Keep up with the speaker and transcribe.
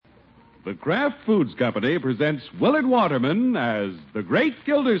The Kraft Foods Company presents Willard Waterman as the Great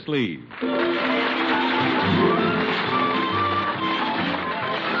Gildersleeve.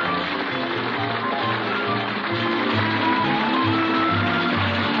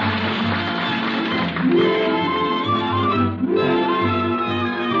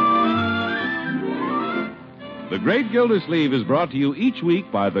 The Great Gildersleeve is brought to you each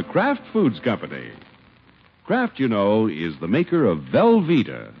week by the Kraft Foods Company. Kraft, you know, is the maker of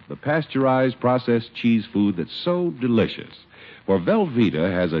Velveeta, the pasteurized processed cheese food that's so delicious. For Velveeta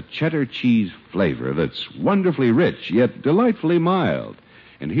has a cheddar cheese flavor that's wonderfully rich, yet delightfully mild.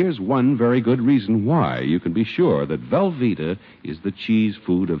 And here's one very good reason why you can be sure that Velveeta is the cheese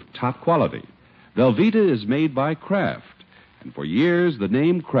food of top quality. Velveeta is made by Kraft, and for years the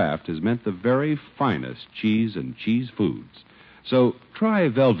name Kraft has meant the very finest cheese and cheese foods. So try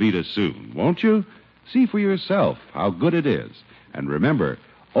Velveeta soon, won't you? See for yourself how good it is. And remember,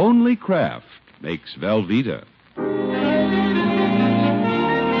 only Kraft makes Velveeta.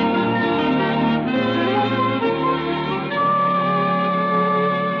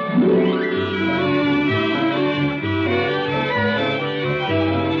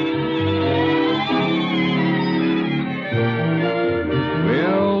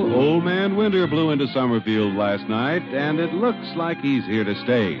 Well, Old Man Winter blew into Summerfield last night, and it looks like he's here to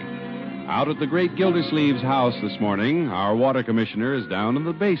stay. Out at the Great Gildersleeve's house this morning, our water commissioner is down in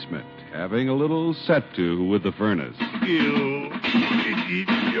the basement, having a little set-to with the furnace.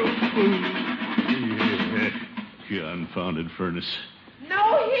 Confounded furnace.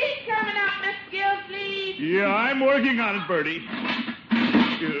 No heat coming up, Miss Gildersleeve. Yeah, I'm working on it, Bertie. How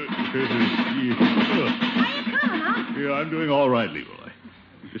you coming, huh? Yeah, I'm doing all right, Leroy.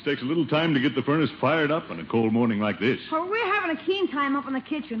 It just takes a little time to get the furnace fired up on a cold morning like this. Well, we're having a keen time up in the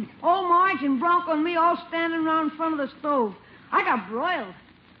kitchen. Old Marge and Bronco and me all standing around in front of the stove. I got broiled.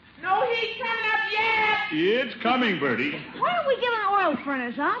 No heat coming up yet. It's coming, Bertie. Why don't we get an oil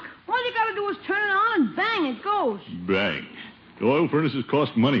furnace, Unc? All you gotta do is turn it on and bang, it goes. Bang. The oil furnaces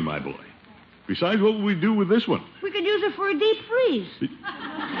cost money, my boy. Besides, what will we do with this one? We could use it for a deep freeze. Yeah.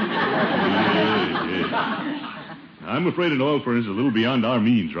 I'm afraid an oil furnace is a little beyond our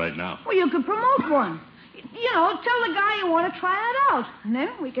means right now. Well, you could promote one. You know, tell the guy you want to try it out. And then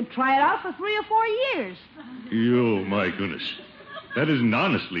we could try it out for 3 or 4 years. Oh, my goodness. That isn't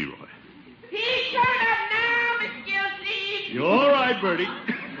honest, Leroy. Heat coming up now, Miss Gildersleeve. You're all right, Bertie.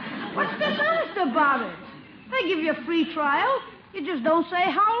 What's dishonest about it? They give you a free trial. You just don't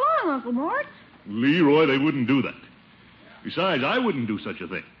say how long, Uncle Mort. Leroy, they wouldn't do that. Besides, I wouldn't do such a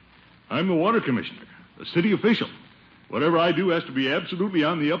thing. I'm the water commissioner, a city official. Whatever I do has to be absolutely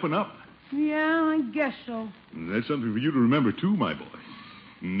on the up and up. Yeah, I guess so. And that's something for you to remember, too, my boy.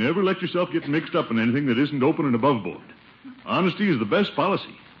 Never let yourself get mixed up in anything that isn't open and above board. Honesty is the best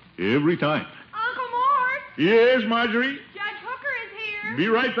policy, every time. Uncle Mort. Yes, Marjorie? Judge Hooker is here. Be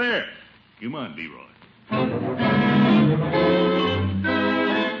right there. Come on, Leroy.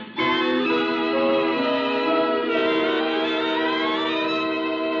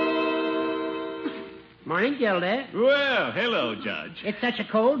 Morning, Gilda. Well, hello, Judge. It's such a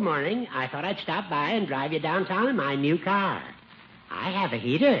cold morning, I thought I'd stop by and drive you downtown in my new car. I have a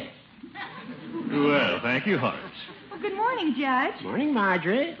heater. Well, thank you, Horace. Well, good morning, Judge. Morning,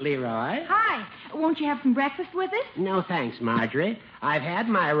 Marjorie. Leroy. Hi. Won't you have some breakfast with us? No, thanks, Marjorie. I've had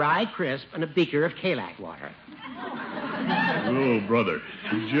my rye crisp and a beaker of Kalak water. Oh, brother.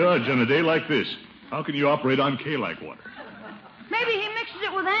 Judge, on a day like this, how can you operate on Kalak water? Maybe he mixes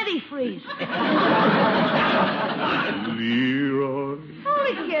it with antifreeze. Leroy.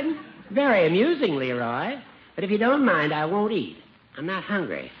 Only kidding. Very amusing, Leroy. But if you don't mind, I won't eat. I'm not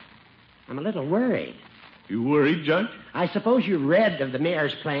hungry. I'm a little worried. You worried, Judge? I suppose you read of the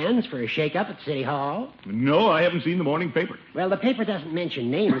mayor's plans for a shake-up at City Hall? No, I haven't seen the morning paper. Well, the paper doesn't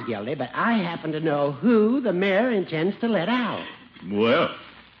mention names, Gildy, but I happen to know who the mayor intends to let out. Well,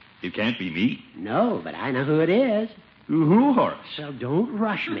 it can't be me. No, but I know who it is. Who, Horace? So don't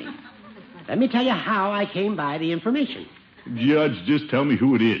rush me. Let me tell you how I came by the information. Judge, just tell me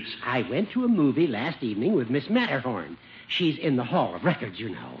who it is. I went to a movie last evening with Miss Matterhorn. She's in the Hall of Records, you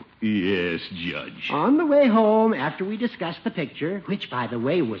know. Yes, Judge. On the way home, after we discussed the picture, which, by the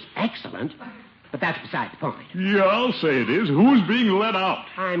way, was excellent, but that's beside the point. Yeah, I'll say it is. Who's being let out?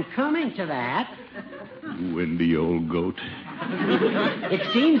 I'm coming to that. Windy old goat. It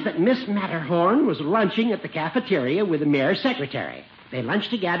seems that Miss Matterhorn was lunching at the cafeteria with the mayor's secretary. They lunch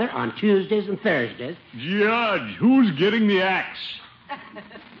together on Tuesdays and Thursdays. Judge, who's getting the axe?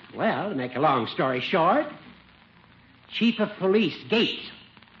 Well, to make a long story short, Chief of Police Gates.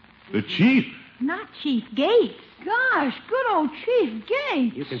 The chief? Not Chief Gates. Gosh, good old Chief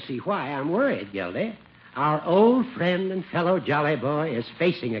Gates. You can see why I'm worried, Gildy. Our old friend and fellow Jolly Boy is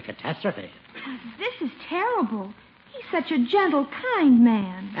facing a catastrophe. This is terrible. He's such a gentle, kind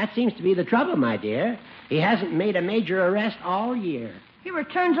man. That seems to be the trouble, my dear. He hasn't made a major arrest all year. He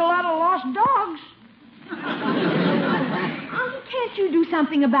returns a lot of lost dogs. Uncle, can't you do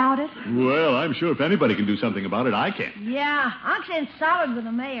something about it? Well, I'm sure if anybody can do something about it, I can. Yeah, Unc's in solid with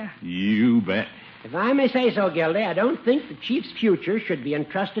the mayor. You bet. If I may say so, Gildy, I don't think the chief's future should be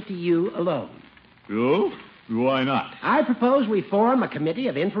entrusted to you alone. Oh? Why not? I propose we form a committee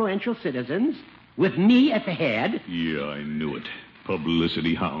of influential citizens with me at the head. Yeah, I knew it.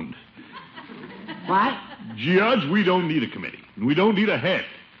 Publicity hound. What? Judge, we don't need a committee. We don't need a head.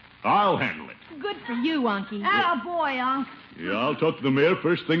 I'll handle it. Good for you, Unky. Attaboy, Unc. Yeah, I'll talk to the mayor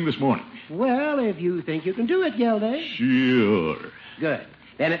first thing this morning. Well, if you think you can do it, Gildy. Sure. Good.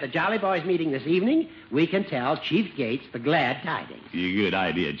 Then at the Jolly Boys meeting this evening, we can tell Chief Gates the glad tidings. Good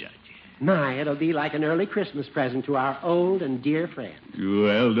idea, Judge. My, it'll be like an early Christmas present to our old and dear friend.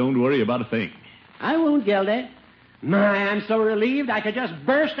 Well, don't worry about a thing. I won't, Gildy. My, I'm so relieved I could just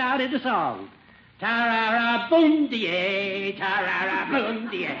burst out into song. Ta-ra-ra-boom-de-ay,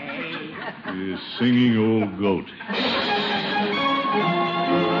 ta-ra-ra-boom-de-ay. You singing old goat.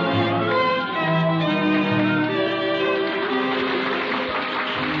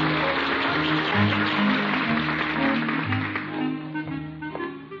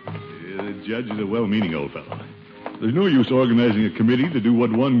 The judge is a well-meaning old fellow. There's no use organizing a committee to do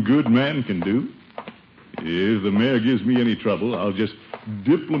what one good man can do. If the mayor gives me any trouble, I'll just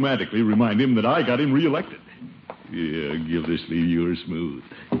diplomatically remind him that I got him reelected. Yeah, Gildersleeve, you're smooth.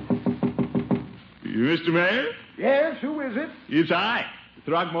 Mr. Mayor? Yes, who is it? It's I,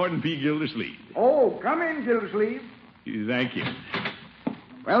 Throckmorton P. Gildersleeve. Oh, come in, Gildersleeve. Thank you.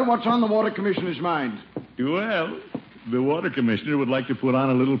 Well, what's on the water commissioner's mind? Well, the water commissioner would like to put on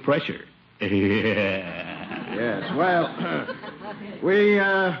a little pressure. Yes, well,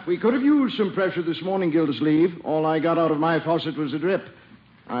 we could have used some pressure this morning, Gildersleeve. All I got out of my faucet was a drip.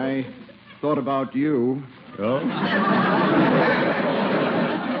 I thought about you. Oh?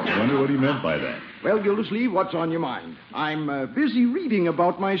 I wonder what he meant by that. Well, Gildersleeve, what's on your mind? I'm busy reading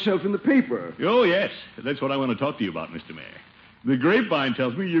about myself in the paper. Oh, yes. That's what I want to talk to you about, Mr. Mayor. The grapevine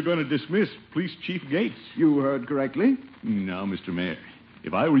tells me you're going to dismiss Police Chief Gates. You heard correctly. Now, Mr. Mayor,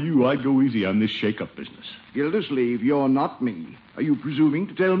 if I were you, I'd go easy on this shake-up business. Gildersleeve, you're not me. Are you presuming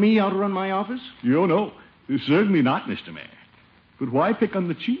to tell me how to run my office? You no. Certainly not, Mr. Mayor. But why pick on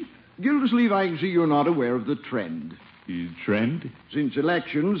the chief? Gildersleeve, I can see you're not aware of the trend. Trend? Since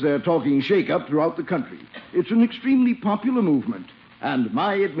elections, they're talking shake-up throughout the country. It's an extremely popular movement, and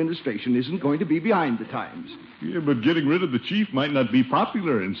my administration isn't going to be behind the times. Yeah, but getting rid of the chief might not be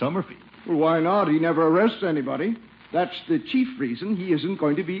popular in Summerfield. Well, why not? He never arrests anybody. That's the chief reason he isn't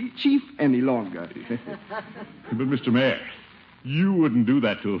going to be chief any longer. But, Mr. Mayor, you wouldn't do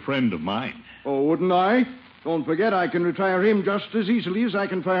that to a friend of mine. Oh, wouldn't I? Don't forget I can retire him just as easily as I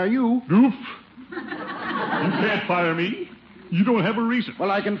can fire you. Goof. You can't fire me. You don't have a reason. Well,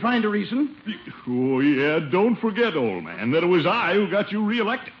 I can find a reason. Oh, yeah, don't forget, old man, that it was I who got you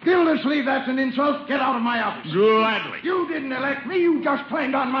reelected. Gildersleeve, that's an insult. Get out of my office. Gladly. You didn't elect me. You just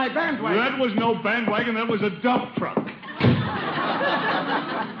climbed on my bandwagon. That was no bandwagon. That was a dump truck.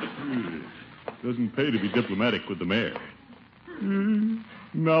 Doesn't pay to be diplomatic with the mayor.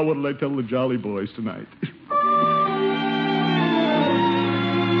 Now what'll I tell the Jolly Boys tonight?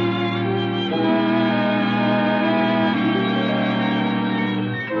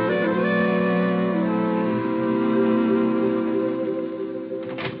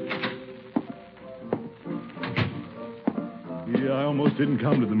 Yeah, I almost didn't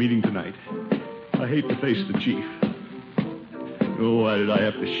come to the meeting tonight. I hate to face the chief. Oh, why did I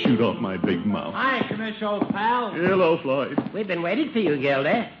have to shoot off my big mouth? Hi, Commissioner, old pal. Hello, Floyd. We've been waiting for you,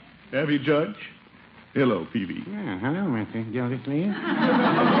 Gildy. Have you, Judge? Hello, Peavy. Yeah, hello, Mr. Gildersleeve.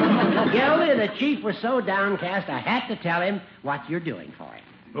 Gildy, the chief was so downcast, I had to tell him what you're doing for him.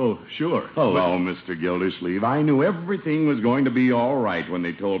 Oh, sure. Hello, Mr. Gildersleeve. I knew everything was going to be all right when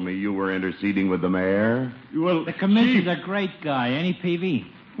they told me you were interceding with the mayor. Well, The commissioner's a great guy, ain't he, Peavy?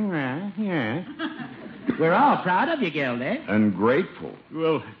 Yeah, yeah. We're all proud of you, Gildy. And grateful.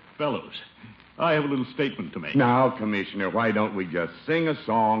 Well, fellows, I have a little statement to make. Now, Commissioner, why don't we just sing a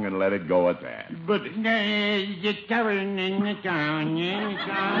song and let it go at that? But No,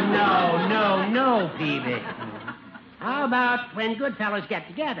 Peavy. How about when good fellows get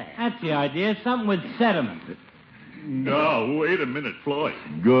together? That's the idea. Something with sentiment. no, wait a minute, Floyd.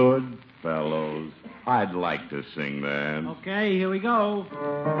 Good fellows. I'd like to sing that. Okay, here we go.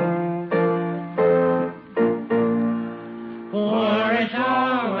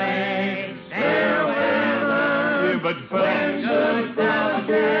 But when good fellows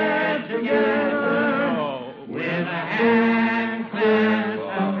get together, with a hand clasp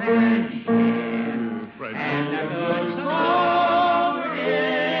of friendship, and a good song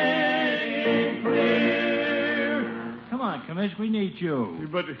ringing clear. Come on, Commish, we need you.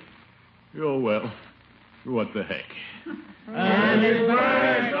 But, oh, well, what the heck. And it's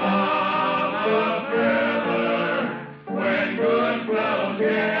birds of a feather when good fellows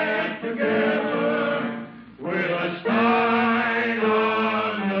get together with a stein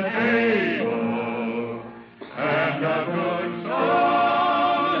on the table and a good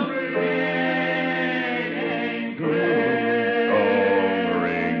song ringing clear. Oh,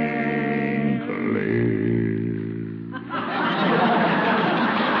 ringing clear.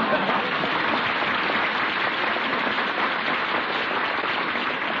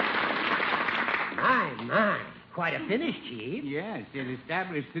 My. Quite a finish, Chief. Yes, it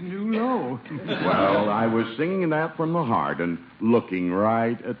established a new low. Well, I was singing that from the heart and looking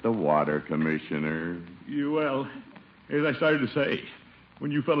right at the water, Commissioner. Well, as I started to say, when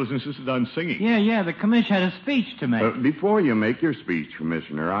you fellows insisted on singing. Yeah, the Commish had a speech to make. Before you make your speech,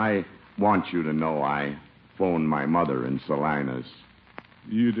 Commissioner, I want you to know I phoned my mother in Salinas.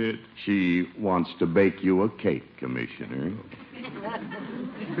 You did? She wants to bake you a cake, Commissioner.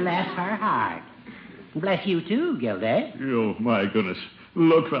 Bless her heart. Bless you, too, Gilday. Oh, my goodness.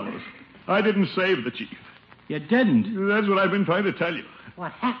 Look, fellows, I didn't save the chief. You didn't? That's what I've been trying to tell you.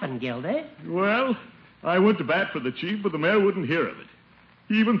 What happened, Gilday? Well, I went to bat for the chief, but the mayor wouldn't hear of it.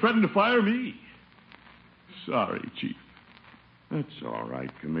 He even threatened to fire me. Sorry, Chief. That's all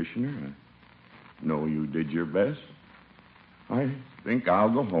right, Commissioner. I know you did your best. I think I'll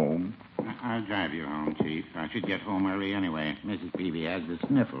go home. I'll drive you home, Chief. I should get home early anyway. Mrs. Peavy has the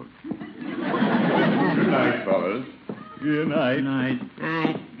sniffles. Good night, fellas. Good night. Good night.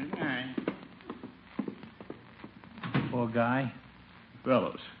 Good night. Poor guy.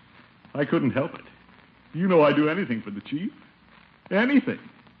 Fellows, I couldn't help it. You know I'd do anything for the chief. Anything.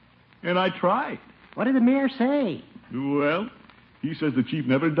 And I tried. What did the mayor say? Well, he says the chief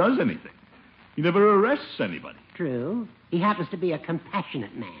never does anything. He never arrests anybody. True. He happens to be a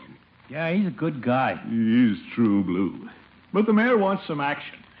compassionate man. Yeah, he's a good guy. He is true blue. But the mayor wants some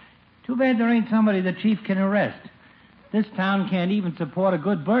action. Too bad there ain't somebody the chief can arrest. This town can't even support a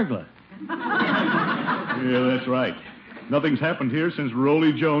good burglar. Yeah, that's right. Nothing's happened here since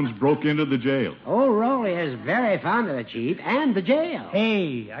Rolly Jones broke into the jail. Oh, Rolly is very fond of the chief and the jail.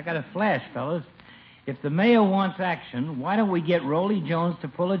 Hey, I got a flash, fellas. If the mayor wants action, why don't we get Rolly Jones to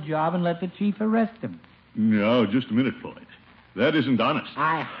pull a job and let the chief arrest him? No, just a minute, Floyd. That isn't honest.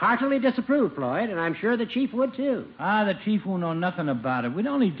 I heartily disapprove, Floyd, and I'm sure the chief would, too. The chief won't know nothing about it. We'd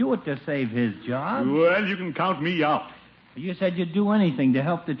only do it to save his job. Well, you can count me out. You said you'd do anything to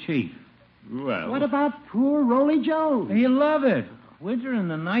help the chief. Well... What about poor Rolly Jones? He'll love it. Winter in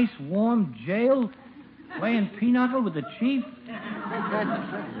the nice, warm jail, playing pinochle with the chief.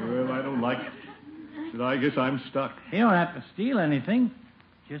 Well, I don't like it. So I guess I'm stuck. You don't have to steal anything.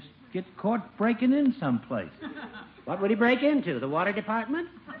 Just get caught breaking in someplace. What would he break into? The water department?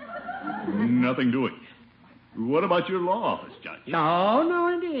 Nothing doing. What about your law office, Judge? No,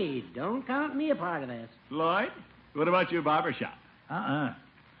 indeed. Don't count me a part of this. Lloyd, what about your barber shop?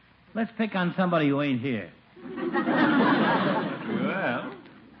 Let's pick on somebody who ain't here. Well,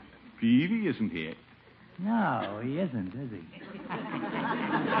 Peavy isn't here. No, he isn't, is he?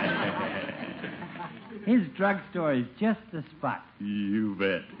 His drugstore is just the spot. You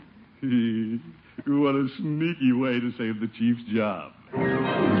bet. What a sneaky way to save the chief's job.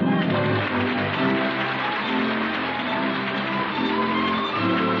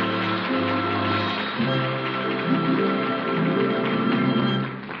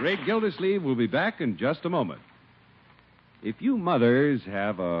 Great Gildersleeve will be back in just a moment. If you mothers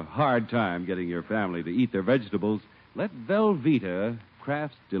have a hard time getting your family to eat their vegetables, let Velveeta,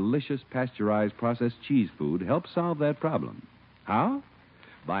 Kraft's delicious pasteurized processed cheese food, help solve that problem. How?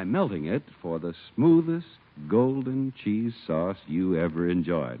 By melting it for the smoothest golden cheese sauce you ever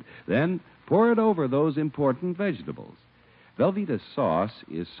enjoyed. Then pour it over those important vegetables. Velveeta sauce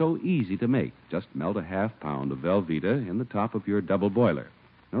is so easy to make. Just melt a half pound of Velveeta in the top of your double boiler.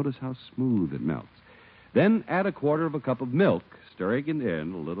 Notice how smooth it melts. Then add a quarter of a cup of milk, stirring it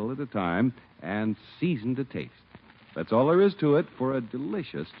in a little at a time, and season to taste. That's all there is to it for a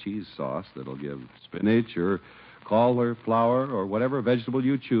delicious cheese sauce that'll give spinach or cauliflower or whatever vegetable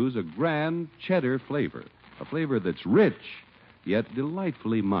you choose a grand cheddar flavor. A flavor that's rich, yet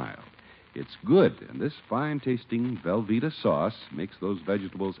delightfully mild. It's good, and this fine-tasting Velveeta sauce makes those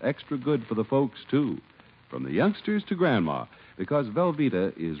vegetables extra good for the folks, too. From the youngsters to Grandma, because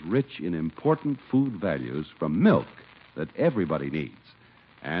Velveeta is rich in important food values from milk that everybody needs.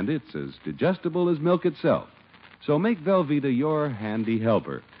 And it's as digestible as milk itself. So make Velveeta your handy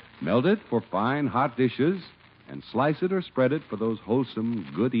helper. Melt it for fine, hot dishes, and slice it or spread it for those wholesome,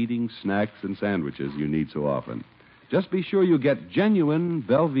 good-eating snacks and sandwiches you need so often. Just be sure you get genuine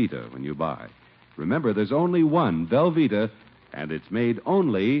Velveeta when you buy. Remember, there's only one Velveeta, and it's made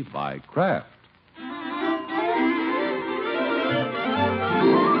only by Kraft.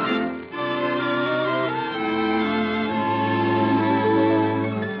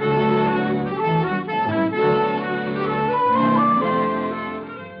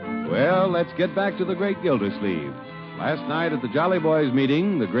 Well, let's get back to the great Gildersleeve. Last night at the Jolly Boys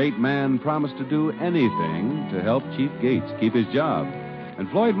meeting, the great man promised to do anything to help Chief Gates keep his job. And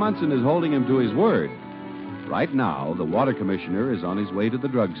Floyd Munson is holding him to his word. Right now, the water commissioner is on his way to the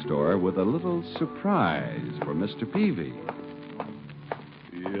drugstore with a little surprise for Mr. Peavy.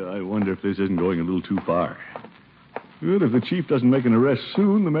 Yeah, I wonder if this isn't going a little too far. Well, if the chief doesn't make an arrest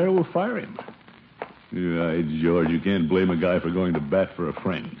soon, the mayor will fire him. Yeah, George, you can't blame a guy for going to bat for a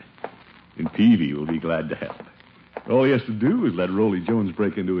friend. And Peavy will be glad to help. All he has to do is let Rolly Jones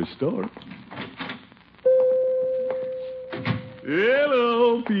break into his store.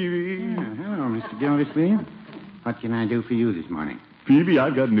 Hello, Peavy. Hello, Mr. Gildersleeve. What can I do for you this morning? Peavy,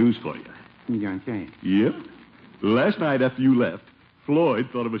 I've got news for you. You don't say. Yep. Last night after you left, Floyd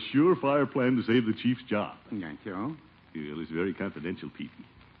thought of a surefire plan to save the chief's job. That's so? Well, it's very confidential, Peavy.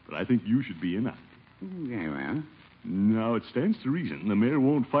 But I think you should be in on it. Very well. Now, it stands to reason the mayor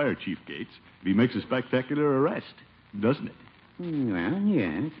won't fire Chief Gates if he makes a spectacular arrest, doesn't it? Well,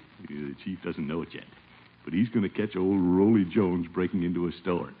 yes. Yeah, the chief doesn't know it yet. But he's going to catch old Rolly Jones breaking into a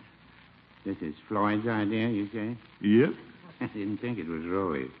store. This is Floyd's idea, you say? Yep. I didn't think it was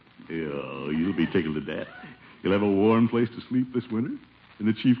Rolly's. Yeah, you'll be tickled to death. He'll have a warm place to sleep this winter, and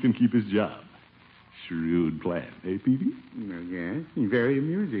the chief can keep his job. Shrewd plan, eh, Peavy? Well, yes. Very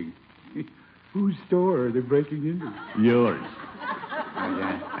amusing. Whose store are they breaking into? Yours.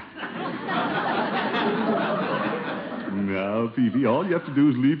 Okay. Now, Peavy, all you have to do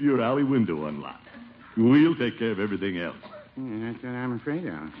is leave your alley window unlocked. We'll take care of everything else. Yeah, that's what I'm afraid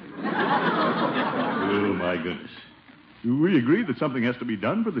of. Oh, my goodness. We agree that something has to be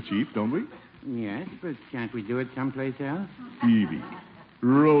done for the chief, don't we? Yes, but can't we do it someplace else? Peavy,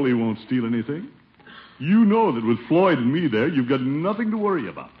 Rolly won't steal anything. You know that with Floyd and me there, you've got nothing to worry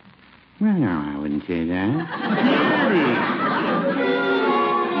about. Well, no, I wouldn't say that.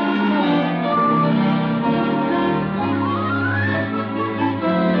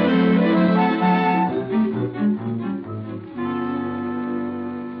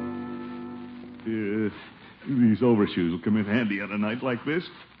 These overshoes will come in handy on a night like this.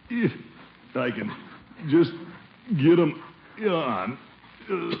 If I can just get them on.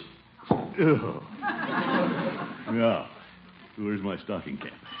 Now, where's my stocking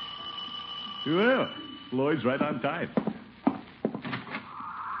cap? Well, Floyd's right on time.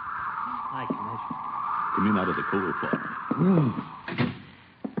 Hi, Commissioner. Come in out of the coal closet.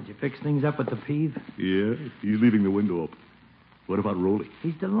 Did you fix things up with the Peeve? Yeah, he's leaving the window open. What about Rolly?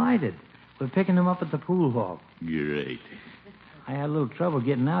 He's delighted. We're picking him up at the pool hall. Great. I had a little trouble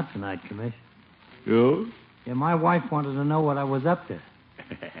getting out tonight, Commissioner. Oh? Yeah, my wife wanted to know what I was up to.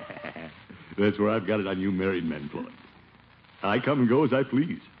 That's where I've got it on you married men, Floyd. I come and go as I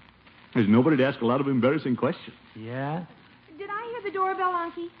please. There's nobody to ask a lot of embarrassing questions. Yeah? Did I hear the doorbell,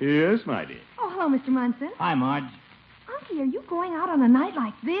 Unky? Yes, my dear. Oh, hello, Mr. Munson. Hi, Marge. Unky, are you going out on a night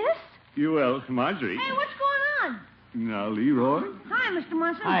like this? Well, Marjorie. Hey, what's going on? Now, Leroy. Hi, Mr.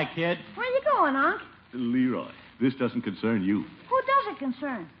 Munson. Hi, kid. Where are you going, Unc? Leroy, this doesn't concern you. Who does it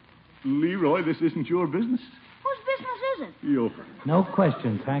concern? Leroy, this isn't your business. Whose business is it? Your. No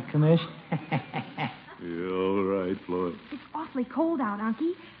questions, huh, Commissioner? Yeah, all right, Floyd. It's awfully cold out,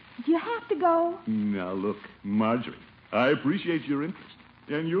 Unky. Do you have to go? Now, look, Marjorie, I appreciate your interest.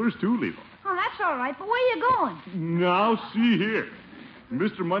 And yours too, Leroy. Oh, that's all right, but where are you going? Now, see here.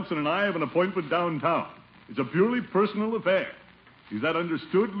 Mr. Munson and I have an appointment downtown. It's a purely personal affair. Is that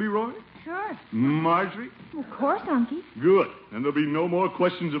understood, Leroy? Sure. Marjorie? Of course, Unky. Good. And there'll be no more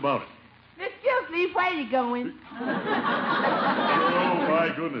questions about it. Miss Gilsleeve, where you going? Oh,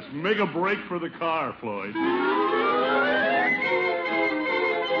 my goodness. Make a break for the car, Floyd.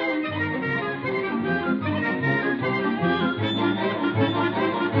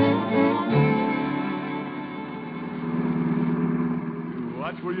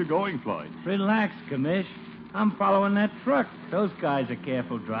 Watch where you're going, Floyd. Relax, Commish. I'm following that truck. Those guys are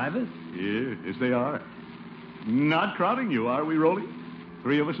careful drivers. Yes, they are. Not crowding you, are we, Rolly?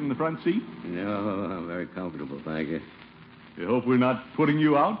 3 of us in the front seat? No, I'm very comfortable, thank you. I hope we're not putting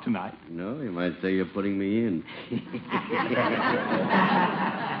you out tonight. No, you might say you're putting me in.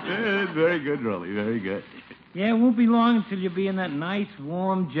 Very good, Rolly. Very good. Yeah, it won't be long until you'll be in that nice,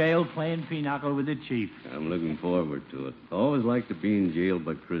 warm jail playing pinochle with the chief. I'm looking forward to it. I always like to be in jail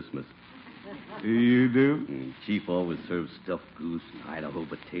by Christmas. You do? Chief always serves stuffed goose and Idaho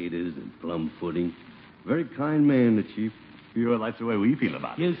potatoes and plum pudding. Very kind man, the chief. Well, that's the way we feel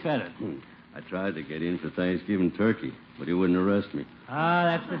about it. You said it. I tried to get in for Thanksgiving turkey, but he wouldn't arrest me. Ah,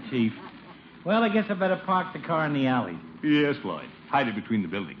 that's the chief. Well, I guess I better park the car in the alley. Yes, Floyd. Hide it between the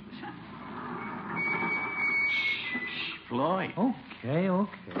buildings. Floyd. Okay. Oh,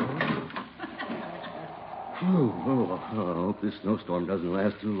 I hope this snowstorm doesn't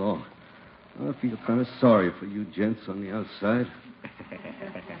last too long. I feel kind of sorry for you gents on the outside.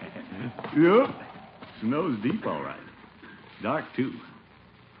 Yep. Snow's deep, all right. Dark, too.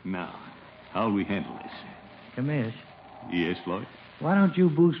 Now, how'll we handle this? Commish, Yes, Floyd? why don't you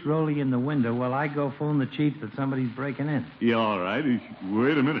boost Rolly in the window while I go phone the chief that somebody's breaking in? Yeah, all right.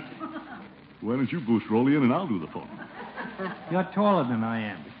 Wait a minute. Why don't you boost Rolly in and I'll do the phone? You're taller than I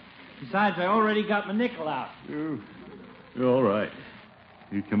am. Besides, I already got my nickel out. All right.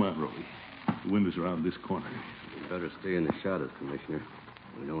 Here, come on, Rolly. The window's around this corner. You better stay in the shadows, Commissioner.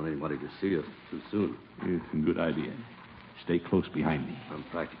 We don't want anybody to see us too soon. It's a good idea. Stay close behind me. I'm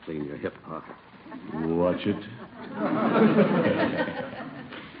practically in your hip pocket. Watch it.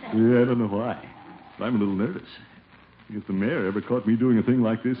 Yeah, I don't know why. I'm a little nervous. If the mayor ever caught me doing a thing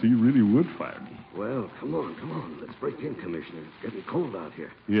like this, he really would fire me. Well, come on. Let's break in, Commissioner. It's getting cold out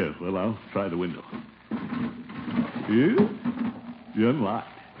here. Yeah, well, I'll try the window. Yeah? You unlocked.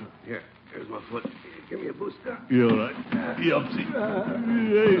 Here's my foot. Give me a boost. You all right? Yupsy.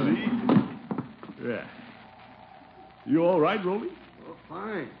 Easy. Yeah. You all right, Rolly? Oh,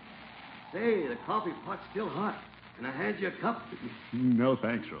 fine. Say, the coffee pot's still hot. Can I hand you a cup? No,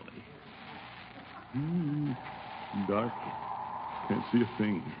 thanks, Rolly. Dark. Can't see a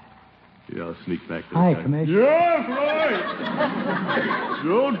thing. Yeah, I'll sneak back there. Hi, Commissioner. Yes, right.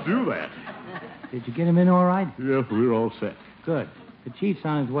 Don't do that. Did you get him in all right? Yeah, we're all set. Good. The chief's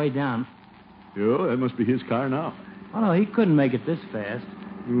on his way down. Yeah, that must be his car now. Oh, no, he couldn't make it this fast.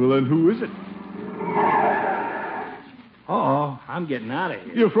 Well, then who is it? Uh-oh, I'm getting out of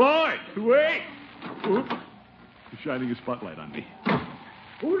here. You, Floyd! Wait! Oop. He's shining a spotlight on me.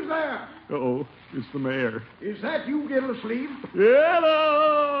 Who's there? Uh-oh, it's the mayor. Is that you, Gildersleeve?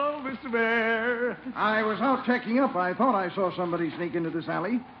 Hello, Mr. Mayor. I was out checking up. I thought I saw somebody sneak into this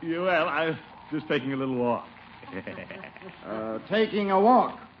alley. Yeah, well, I was just taking a little walk. Taking a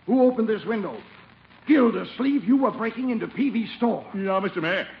walk. Who opened this window? Gildersleeve, you were breaking into Peavy's store. No, Mr.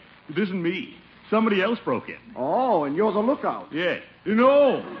 Mayor, it isn't me. Somebody else broke in. Oh, and you're the lookout. Yeah.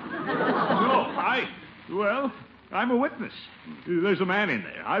 No, I'm a witness. There's a man in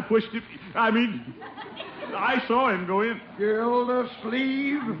there. I pushed him. I saw him go in.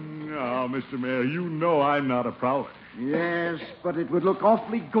 Gildersleeve? No, Mr. Mayor, you know I'm not a prowler. Yes, but it would look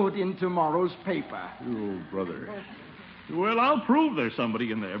awfully good in tomorrow's paper. Oh, brother. Well, I'll prove there's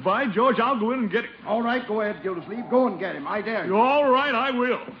somebody in there. By George, I'll go in and get him. All right, go ahead, Gildersleeve. Go and get him. I dare you. All right, I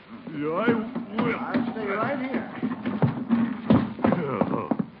will. I will. I'll stay right here.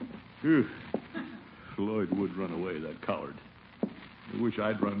 Phew. Floyd would run away, that coward. I wish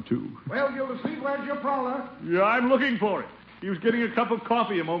I'd run, too. Well, Gildersleeve, where's your prowler? Yeah, I'm looking for it. He was getting a cup of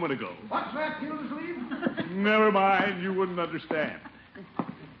coffee a moment ago. What's that, Gildersleeve? Never mind. You wouldn't understand.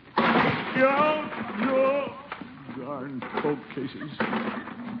 No. Darn coke cases.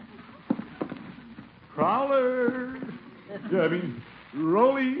 Prowler. Yeah,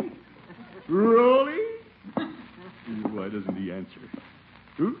 Rolly. Why doesn't he answer?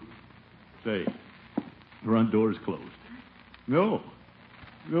 Who? Say, the front door's closed. No,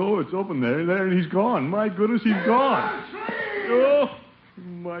 it's open there, and he's gone. My goodness, he's gone. Oh,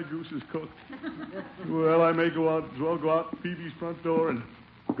 my goose is cooked. Well, I may go out Peavy's front door and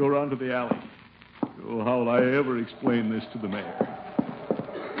go around to the alley. Oh, how will I ever explain this to the mayor?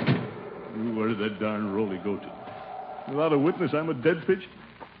 Where did that darn Rolly go to? Without a witness, I'm a dead pitch.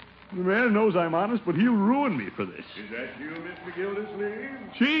 The mayor knows I'm honest, but he'll ruin me for this. Is that you, Mr. Gildersleeve?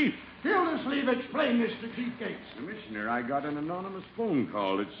 Chief! Gildersleeve, explain this to Chief Gates. Commissioner, I got an anonymous phone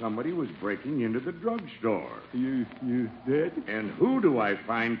call that somebody was breaking into the drugstore. You dead? And who do I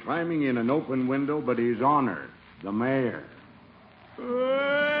find climbing in an open window but his honor, the mayor?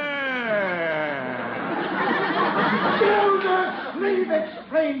 Gildersleeve,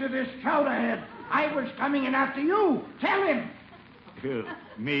 explain to this chowderhead. I was coming in after you. Tell him.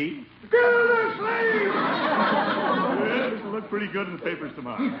 Me? Gildersleeve! This will look pretty good in the papers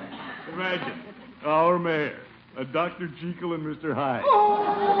tomorrow. Imagine, our mayor Dr. Jekyll and Mr. Hyde.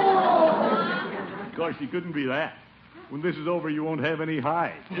 Of course, he couldn't be that. When this is over, you won't have any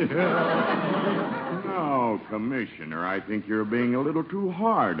Hyde. No, Commissioner, I think you're being a little too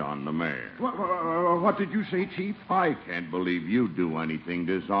hard on the mayor. What did you say, Chief? I can't believe you'd do anything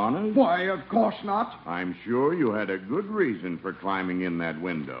dishonest. Why, of course not. I'm sure you had a good reason for climbing in that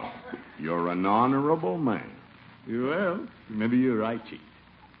window. You're an honorable man. Well, maybe you're right, Chief.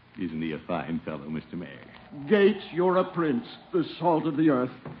 Isn't he a fine fellow, Mr. Mayor? Gates, you're a prince, the salt of the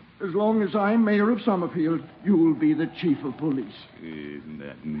earth. As long as I'm mayor of Summerfield, you'll be the chief of police. Isn't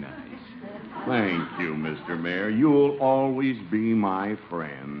that nice? Thank you, Mr. Mayor. You'll always be my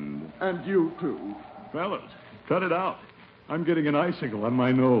friend. And you, too. Fellas, cut it out. I'm getting an icicle on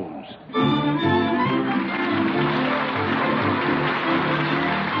my nose.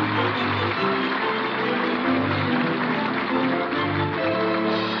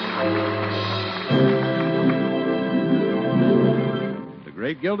 The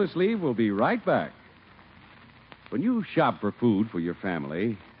Great Gildersleeve will be right back. When you shop for food for your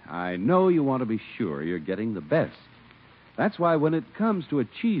family, I know you want to be sure you're getting the best. That's why when it comes to a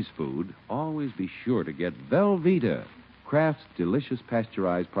cheese food, always be sure to get Velveeta, Kraft's delicious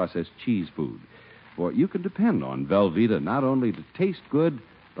pasteurized processed cheese food. For you can depend on Velveeta not only to taste good,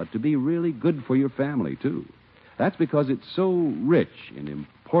 but to be really good for your family, too. That's because it's so rich in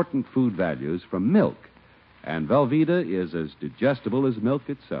important food values from milk. And Velveeta is as digestible as milk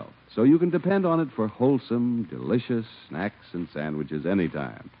itself, so you can depend on it for wholesome, delicious snacks and sandwiches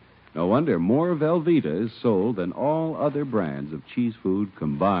anytime. No wonder more Velveeta is sold than all other brands of cheese food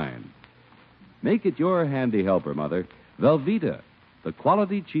combined. Make it your handy helper, Mother. Velveeta, the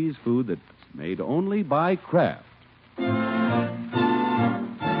quality cheese food that's made only by Kraft.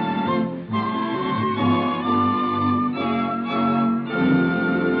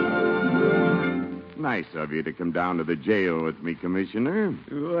 Nice of you to come down to the jail with me, Commissioner.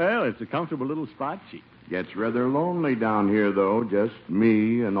 Well, it's a comfortable little spot, Chief. Gets rather lonely down here, though. Just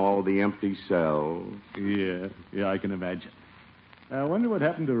me and all the empty cells. Yeah, I can imagine. I wonder what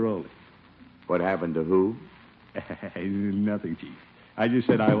happened to Rolly. What happened to who? Nothing, Chief. I just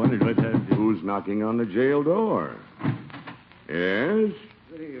said I wondered what happened to... Who's knocking on the jail door? Yes?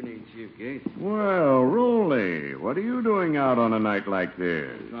 Good evening, Chief Gates. Well, Rolly, what are you doing out on a night like this?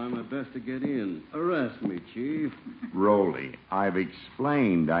 Trying my best to get in. Arrest me, Chief. Rolly, I've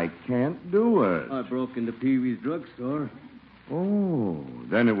explained I can't do it. I broke into Pee-wee's drugstore. Oh,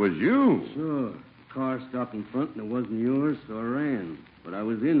 then it was you. Sure. The car stopped in front and it wasn't yours, so I ran. But I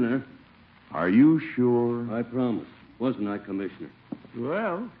was in there. Are you sure? I promise. Wasn't I, Commissioner?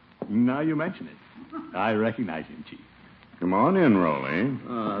 Well, now you mention it. I recognize him, Chief. Come on in, Rolly.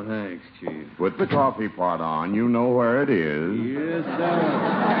 Oh, thanks, Chief. Put the coffee pot on. You know where it is. Yes, sir.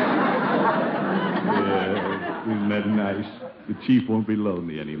 Yeah, isn't that nice? The Chief won't be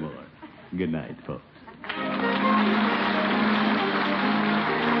lonely anymore. Good night, folks.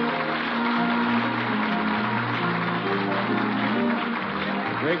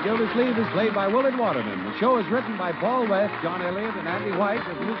 The Great Gildersleeve is played by Willard Waterman. The show is written by Paul West, John Elliott, and Andy White,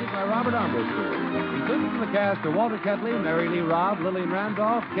 with music by Robert Armbruster. Included in the cast are Walter Ketley, Mary Lee Robb, Lillian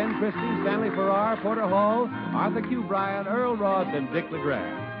Randolph, Ken Christie, Stanley Farrar, Porter Hall, Arthur Q. Bryan, Earl Ross, and Dick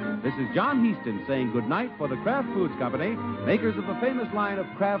LeGrand. This is John Heaston saying goodnight for the Kraft Foods Company, makers of the famous line of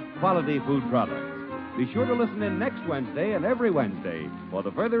Kraft quality food products. Be sure to listen in next Wednesday and every Wednesday for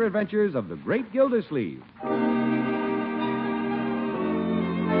the further adventures of the Great Gildersleeve.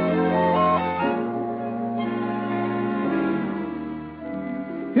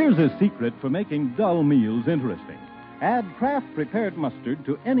 Here's a secret for making dull meals interesting. Add Kraft prepared mustard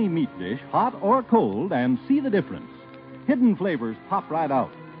to any meat dish, hot or cold, and see the difference. Hidden flavors pop right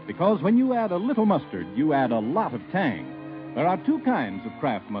out, because when you add a little mustard, you add a lot of tang. There are two kinds of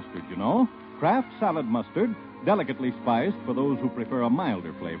Kraft mustard, you know. Kraft salad mustard, delicately spiced for those who prefer a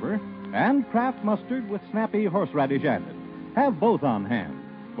milder flavor, and Kraft mustard with snappy horseradish added. Have both on hand.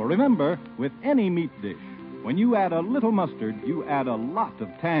 For remember, with any meat dish, when you add a little mustard, you add a lot of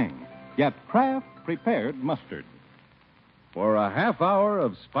tang. Get Kraft prepared mustard. For a half hour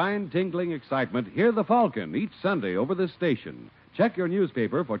of spine-tingling excitement, hear The Falcon each Sunday over this station. Check your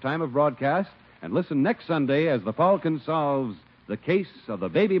newspaper for time of broadcast and listen next Sunday as The Falcon solves the case of the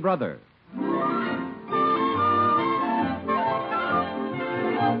baby brother.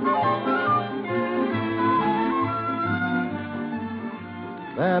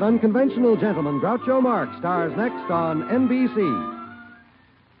 That unconventional gentleman, Groucho Marx, stars next on NBC.